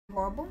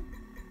horrible.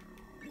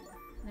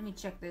 Let me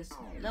check this.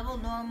 Level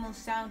normal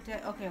sound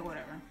tech. Okay,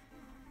 whatever.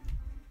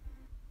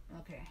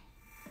 Okay.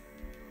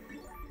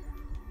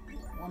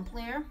 One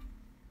player.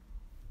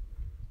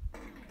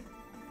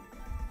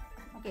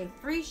 Okay,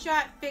 free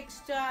shot,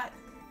 fixed shot.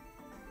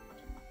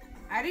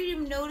 I didn't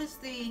even notice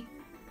the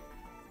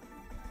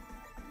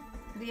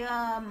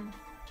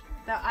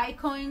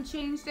icon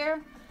change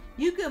there.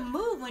 You can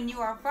move when you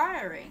are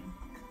firing.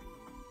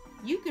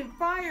 You can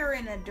fire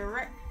in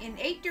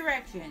 8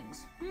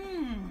 directions.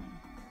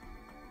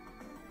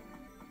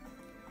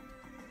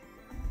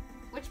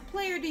 Which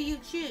player do you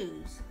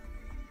choose?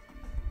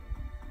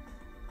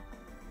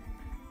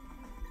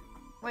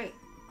 Wait.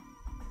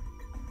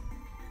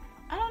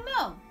 I don't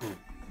know.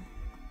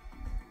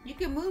 You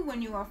can move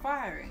when you are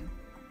firing.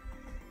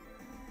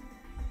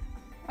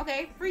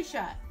 Okay, free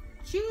shot.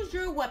 Choose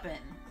your weapon.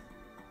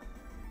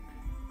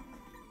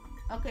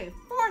 Okay,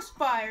 force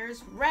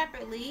fires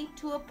rapidly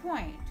to a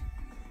point.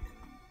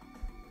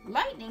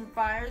 Lightning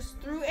fires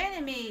through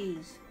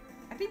enemies.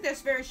 I think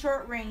that's very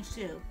short range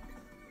too.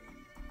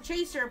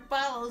 Chaser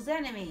follows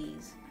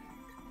enemies.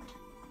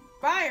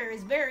 Fire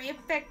is very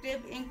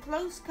effective in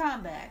close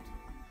combat.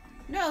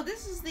 No,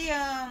 this is the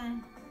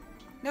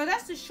no,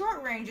 that's the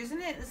short range,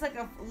 isn't it? It's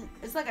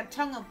like a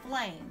tongue of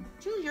flame.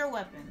 Choose your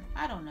weapon.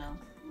 I don't know.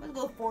 Let's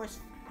go force.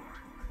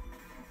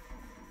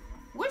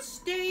 Which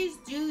stage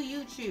do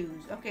you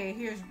choose? Okay,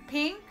 here's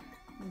pink,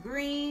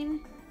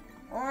 green,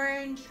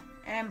 orange,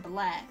 and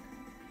black.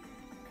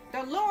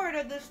 The Lord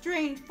of the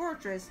Strange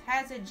Fortress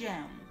has a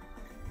gem.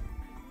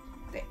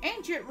 The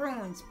ancient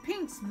ruins,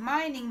 Pink's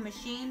mining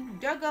machine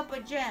dug up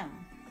a gem.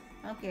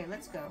 Okay,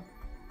 let's go.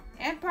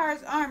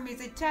 Empire's army is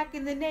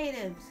attacking the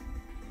natives.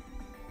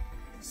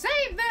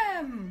 Save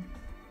them!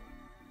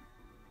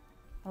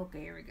 Okay,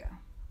 here we go.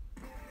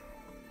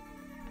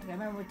 Okay, I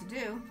remember what to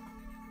do.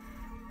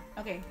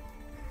 Okay.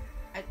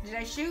 Did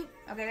I shoot?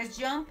 Okay, let's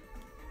jump.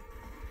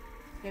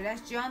 Okay,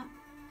 let's jump.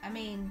 I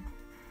mean,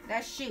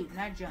 that's shoot,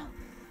 not jump.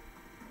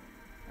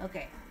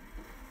 Okay.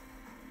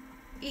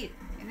 Eat it.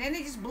 And then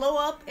they just blow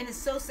up and it's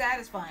so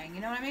satisfying.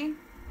 You know what I mean?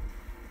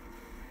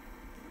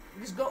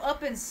 Just go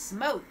up and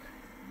smoke.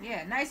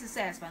 Yeah, nice and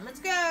satisfying. Let's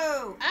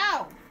go!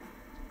 Ow!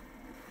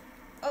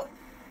 Oh.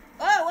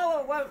 Oh,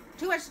 whoa, whoa,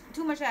 whoa.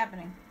 Too much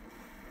happening.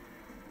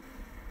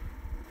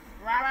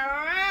 Rah, rah,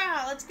 rah,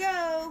 rah. Let's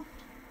go!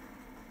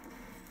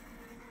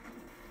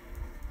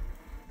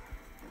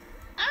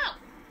 Ow!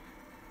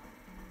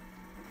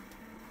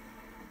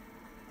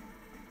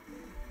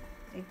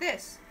 Take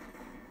this.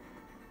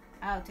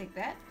 I'll take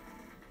that.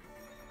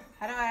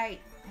 How do I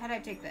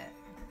take that?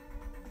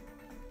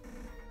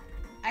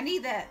 I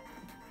need that.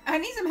 I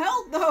need some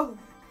help though.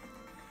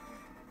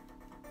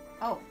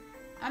 Oh,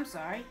 I'm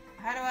sorry.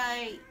 How do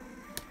I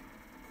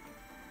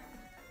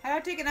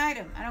take an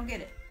item? I don't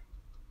get it.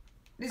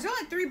 There's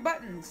only 3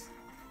 buttons.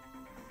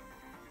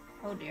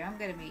 Oh dear, I'm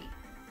gonna be.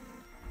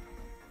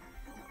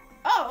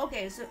 Oh,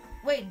 okay. So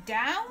wait,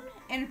 down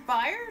and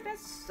fire?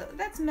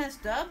 That's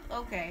messed up.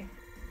 Okay.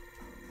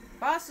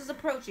 Boss is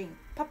approaching.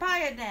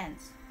 Papaya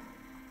dance.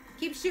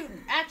 Keep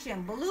shooting.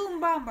 Action. Balloon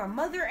bomber.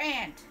 Mother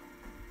ant.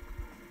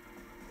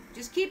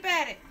 Just keep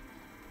at it.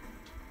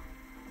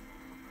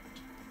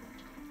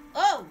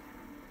 Oh.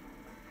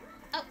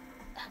 Oh.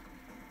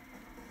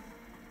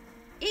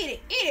 Eat it.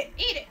 Eat it.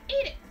 Eat it.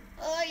 Eat it.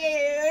 Oh yeah,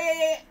 yeah, yeah,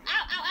 yeah.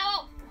 Ow, ow,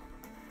 ow.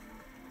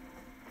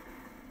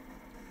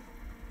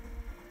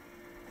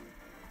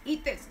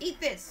 Eat this. Eat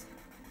this.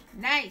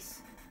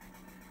 Nice.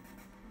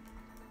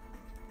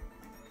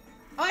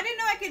 Oh, I didn't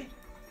know I could.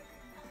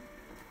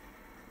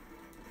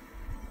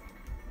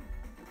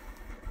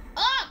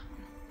 Oh!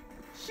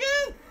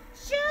 Shoot!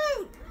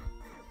 Shoot!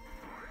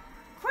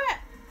 Crap!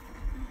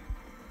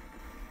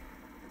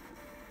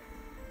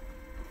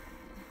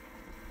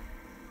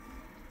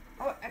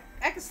 Oh,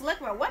 I can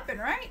select my weapon,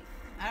 right?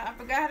 I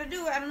forgot how to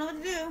do it. I don't know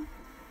what to do.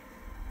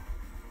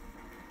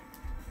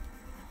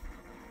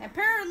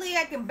 Apparently,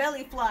 I can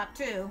belly flop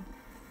too.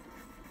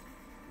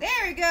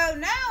 There we go.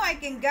 Now I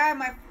can guide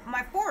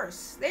my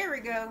force. There we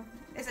go.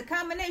 It's a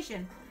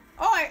combination.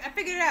 Oh, I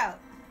figured it out.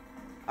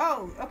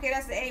 Oh, okay,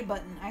 that's the A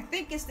button. I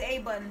think it's the A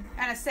button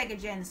and a Sega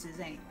Genesis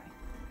anyway.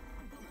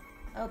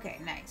 Okay,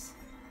 nice.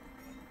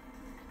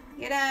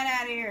 Get on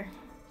out of here.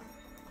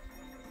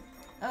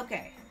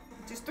 Okay,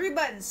 just 3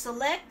 buttons.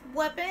 Select,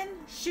 weapon,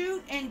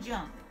 shoot, and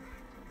jump.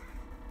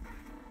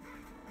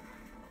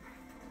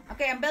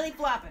 Okay, I'm belly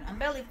flopping. I'm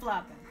belly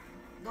flopping.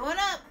 Going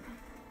up.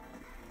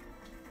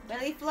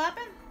 Belly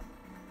flopping.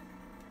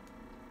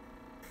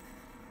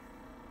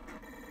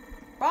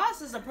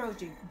 Boss is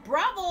approaching.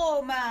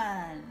 Bravo,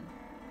 man.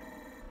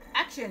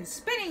 Action,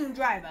 spinning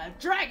driver,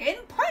 dragon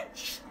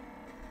punch.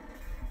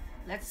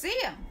 Let's see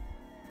him.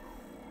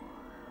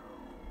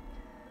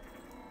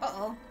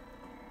 Uh-oh.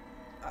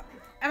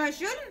 Am I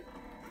shooting?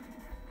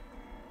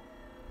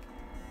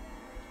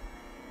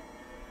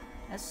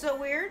 That's so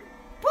weird.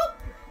 Poop!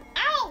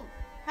 Ow!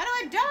 How do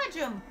I dodge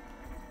him?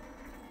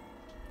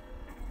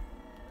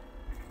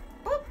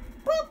 Boop,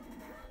 boop.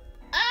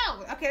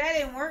 Ow! Okay, that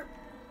didn't work.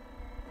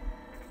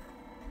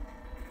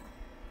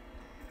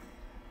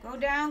 Go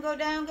down, go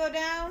down, go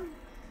down.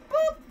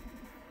 Boop.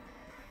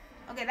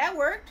 Okay, that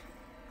worked.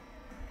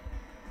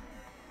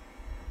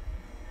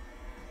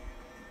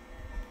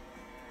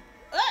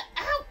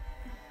 Ow!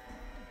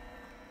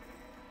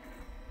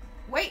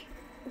 Wait.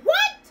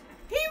 What?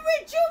 He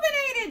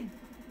rejuvenated!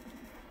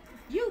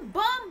 You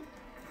bum.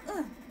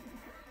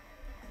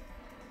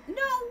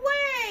 No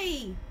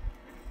way!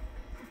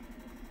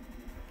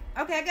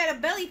 Okay, I gotta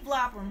belly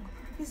flop him.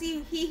 Because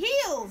he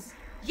heals.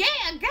 Yeah,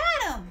 I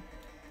got him!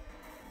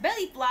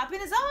 Belly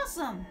flopping is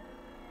awesome.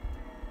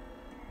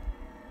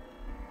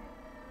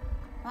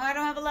 Oh, I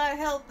don't have a lot of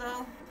health,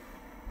 though.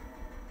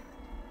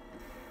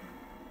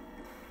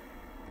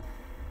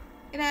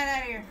 Get out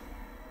of here.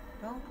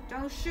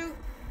 Don't shoot.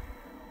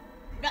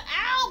 No,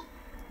 ow!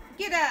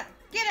 Get up.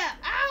 Get up.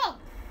 Ow!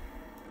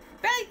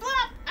 Belly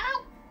flop.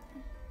 Ow!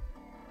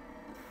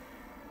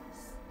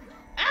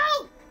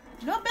 Ow!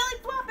 No belly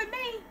flopping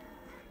me.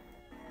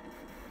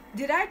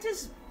 Did I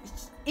just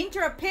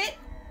enter a pit?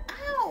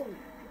 Ow!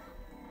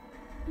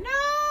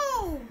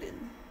 No!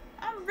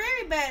 I'm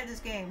very bad at this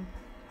game.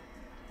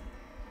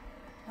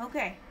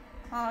 Okay.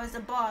 Oh, it's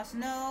a boss.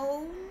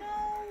 No,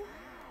 no.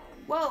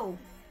 Whoa.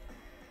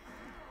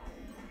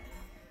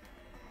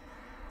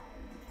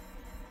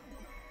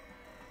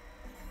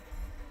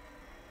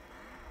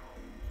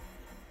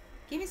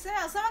 Give me some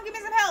help. Someone give me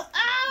some help.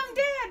 Oh, I'm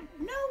dead.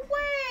 No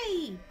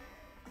way.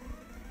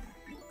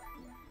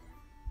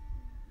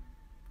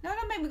 No,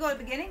 don't make me go to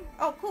the beginning.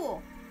 Oh,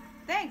 cool.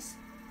 Thanks.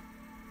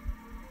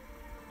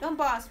 Don't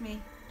boss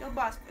me. Don't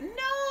boss me.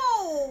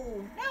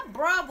 No! Not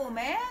Bravo,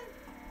 man.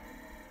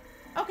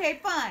 Okay,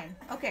 fine.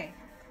 Okay.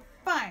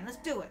 Fine, let's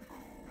do it.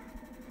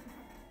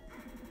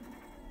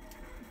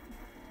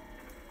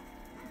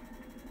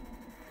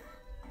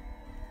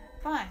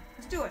 Fine,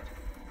 let's do it.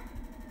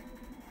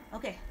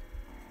 Okay.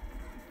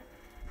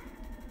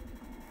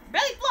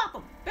 Belly flop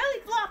him! Belly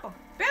flop him!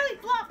 Belly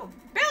flop him!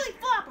 Belly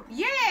flop him!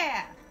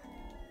 Yeah!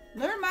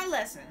 Learn my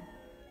lesson.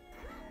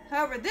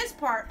 However, this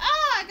part...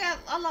 Ah,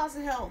 I lost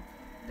the health.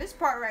 This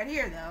part right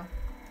here, though.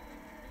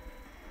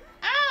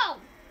 Ow!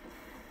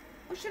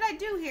 What should I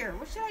do here?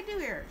 What should I do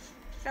here?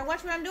 Should I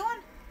watch what I'm doing?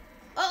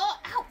 Oh,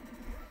 ow!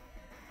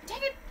 Dang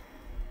it!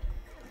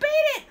 Beat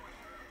it!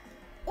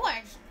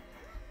 What?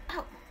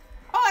 Ow.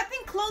 Oh, I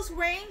think close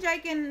range I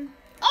can...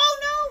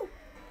 Oh, no!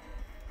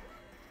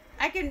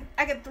 I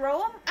can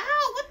throw him?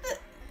 Ow, what the...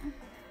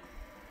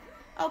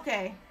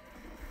 Okay.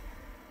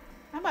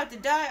 I'm about to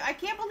die. I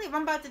can't believe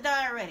I'm about to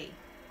die already.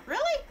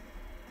 Really?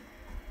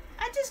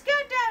 I just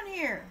got down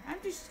here. I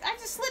just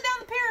slid down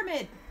the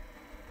pyramid.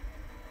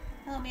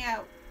 Help me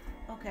out.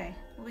 Okay,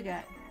 what we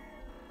got?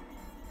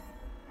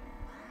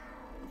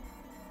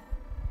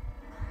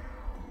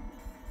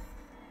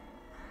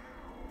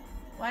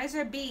 Why is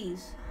there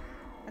bees?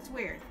 That's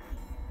weird.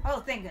 Oh,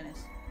 thank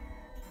goodness.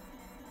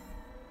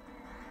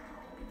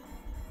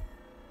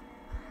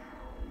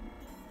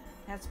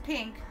 That's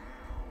pink.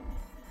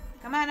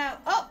 Come on out.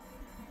 Oh!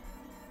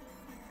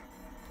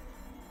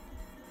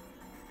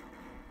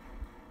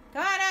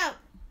 Come on out.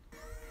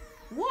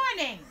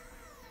 Warning!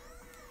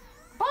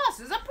 Boss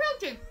is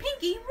approaching.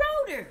 Pinky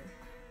Rotor.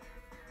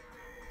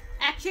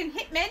 Action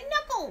Hitman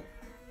Knuckle.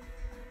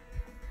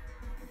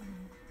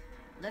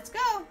 Let's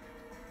go.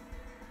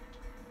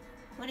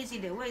 What does he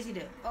do? What does he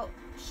do? Oh,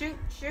 shoot,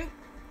 shoot.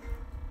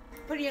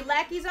 Putting your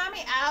lackeys on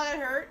me? Ow, that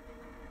hurt.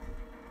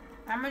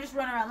 I'm gonna just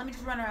run around. Let me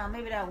just run around.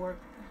 Maybe that'll work.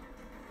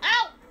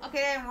 Ow!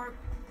 Okay, that didn't work.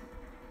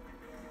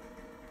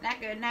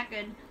 Not good, not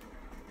good.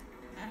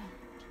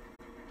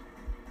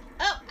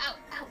 Oh, ow,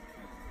 ow.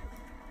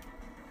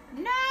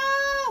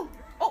 No!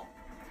 Oh!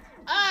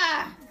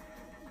 Ah!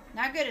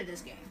 Not good at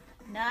this game.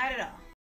 Not at all.